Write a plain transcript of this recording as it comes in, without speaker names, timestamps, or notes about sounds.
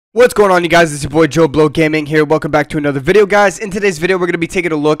What's going on, you guys? It's your boy Joe Blow Gaming here. Welcome back to another video, guys. In today's video, we're going to be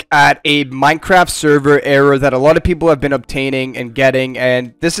taking a look at a Minecraft server error that a lot of people have been obtaining and getting,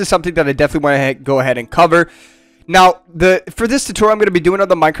 and this is something that I definitely want to go ahead and cover. Now, for this tutorial, I'm going to be doing on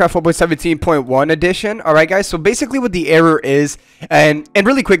the Minecraft 1.17.1 edition. Alright, guys, so basically what the error is, and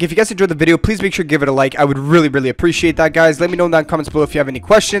really quick, if you guys enjoyed the video, please make sure to give it a like. I would really appreciate that, guys. Let me know in the comments below if you have any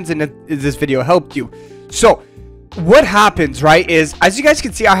questions and if this video helped you. So what happens, right, is, as you guys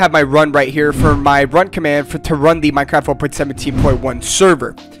can see, I have my run right here for my run command to run the Minecraft 1.17.1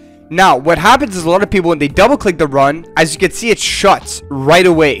 server. Now, what happens is a lot of people, when they double click the run, as you can see, it shuts right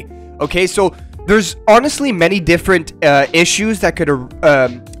away. Okay, so there's honestly many different issues that could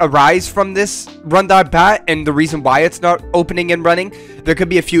arise from this run.bat, and the reason why it's not opening and running. There could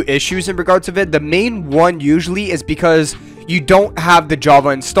be a few issues in regards of it. The main one usually is because you don't have the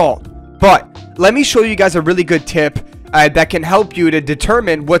Java installed. But let me show you guys a really good tip that can help you to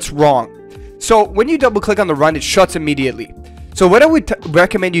determine what's wrong. So when you double click on the run, it shuts immediately. So what I would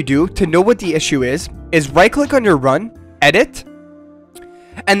recommend you do to know what the issue is right click on your run, edit,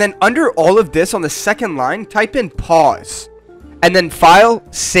 and then under all of this on the second line, type in pause, and then file,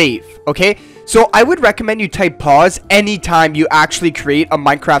 save. Okay, so I would recommend you type pause anytime you actually create a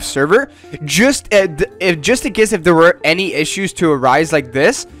Minecraft server, just in case if there were any issues to arise like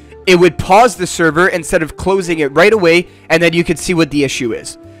this. It would pause the server instead of closing it right away, and then you can see what the issue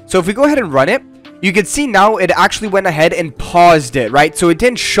is. So if we go ahead and run it, you can see now it actually went ahead and paused it, right? So it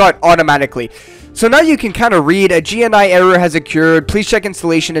didn't shut automatically. So now you can kind of read, a GNI error has occurred, please check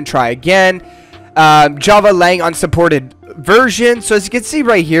installation and try again. Java Lang unsupported version. So as you can see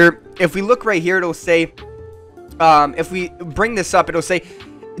right here, if we look right here, it'll say, if we bring this up, it'll say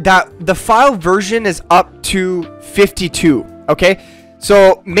that the file version is up to 52, okay?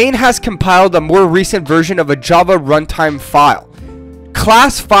 So main has compiled a more recent version of a Java runtime file.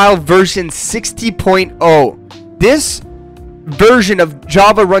 Class file version 60.0. This version of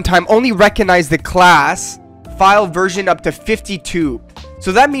Java runtime only recognizes the class file version up to 52.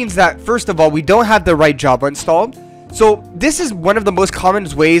 So that means that, first of all, we don't have the right Java installed. So this is one of the most common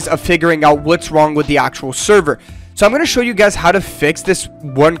ways of figuring out what's wrong with the actual server. So I'm going to show you guys how to fix this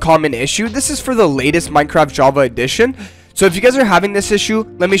one common issue. This is for the latest Minecraft Java edition. So if you guys are having this issue,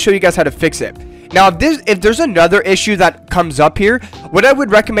 let me show you guys how to fix it. Now, if there's another issue that comes up here, what I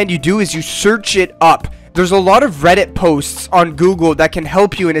would recommend you do is you search it up. There's a lot of Reddit posts on Google that can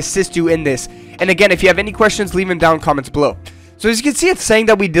help you and assist you in this. And again, if you have any questions, leave them down in the comments below. So as you can see, it's saying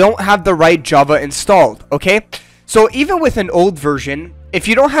that we don't have the right Java installed, okay? So even with an old version, if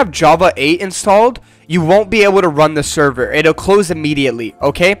you don't have Java 8 installed, you won't be able to run the server. It'll close immediately,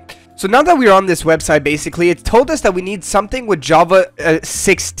 okay? So now that we're on this website, basically, it told us that we need something with Java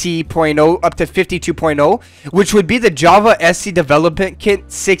 60.0 up to 52.0, which would be the Java SC Development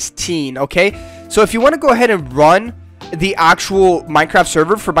Kit 16, okay? So if you want to go ahead and run the actual Minecraft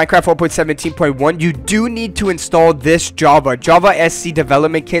server for Minecraft 1.17.1, you do need to install this Java SC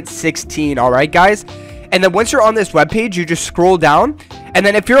Development Kit 16, alright, guys? And then once you're on this webpage, you just scroll down, and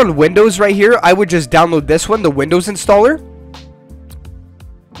then if you're on Windows right here, I would just download this one, the Windows installer.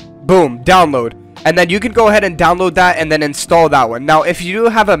 Boom, download, and then you can go ahead and download that and then install that one. Now if you do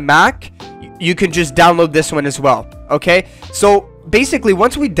have a Mac, you can just download this one as well, okay? So basically,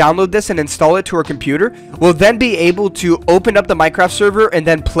 once we download this and install it to our computer, we'll then be able to open up the Minecraft server and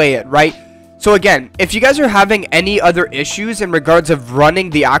then play it, right? So again, if you guys are having any other issues in regards of running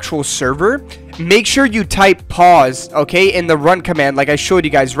the actual server, make sure you type pause, okay, in the run command like I showed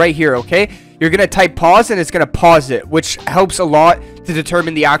you guys right here, okay? You're going to type pause and it's going to pause it, which helps a lot to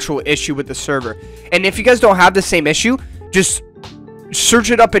determine the actual issue with the server. And if you guys don't have the same issue, just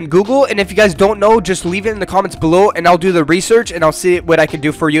search it up in Google. And if you guys don't know, just leave it in the comments below and I'll do the research and I'll see what I can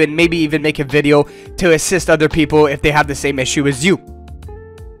do for you, and maybe even make a video to assist other people if they have the same issue as you.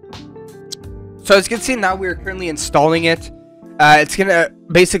 So as you can see, now we're currently installing it. It's going to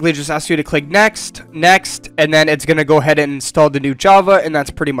basically just ask you to click next, and then it's going to go ahead and install the new Java, and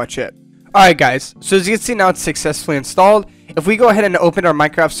that's pretty much it. Alright guys, so as you can see now, it's successfully installed. If we go ahead and open our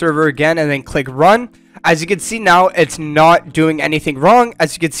Minecraft server again and then click run, as you can see now, it's not doing anything wrong.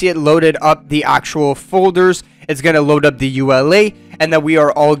 As you can see, it loaded up the actual folders. It's going to load up the ULA, and then we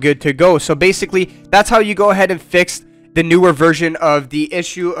are all good to go. So basically, that's how you go ahead and fix the newer version of the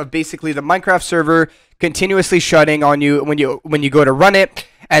issue of basically the Minecraft server continuously shutting on you when you go to run it,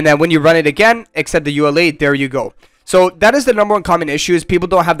 and then when you run it again, except the ULA, there you go. So that is the number one common issue, is people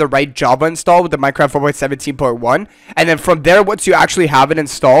don't have the right Java installed with the Minecraft 4.17.1. And then from there, once you actually have it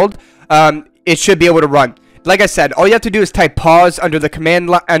installed, it should be able to run. like I said, all you have to do is type pause under the command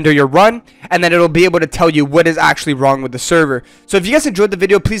line under your run, and then it'll be able to tell you what is actually wrong with the server. So if you guys enjoyed the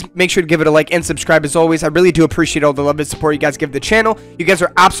video, please make sure to give it a like and subscribe as always. I really do appreciate all the love and support you guys give the channel. You guys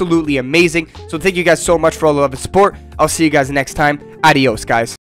are absolutely amazing. So thank you guys so much for all the love and support. I'll see you guys next time. Adios, guys.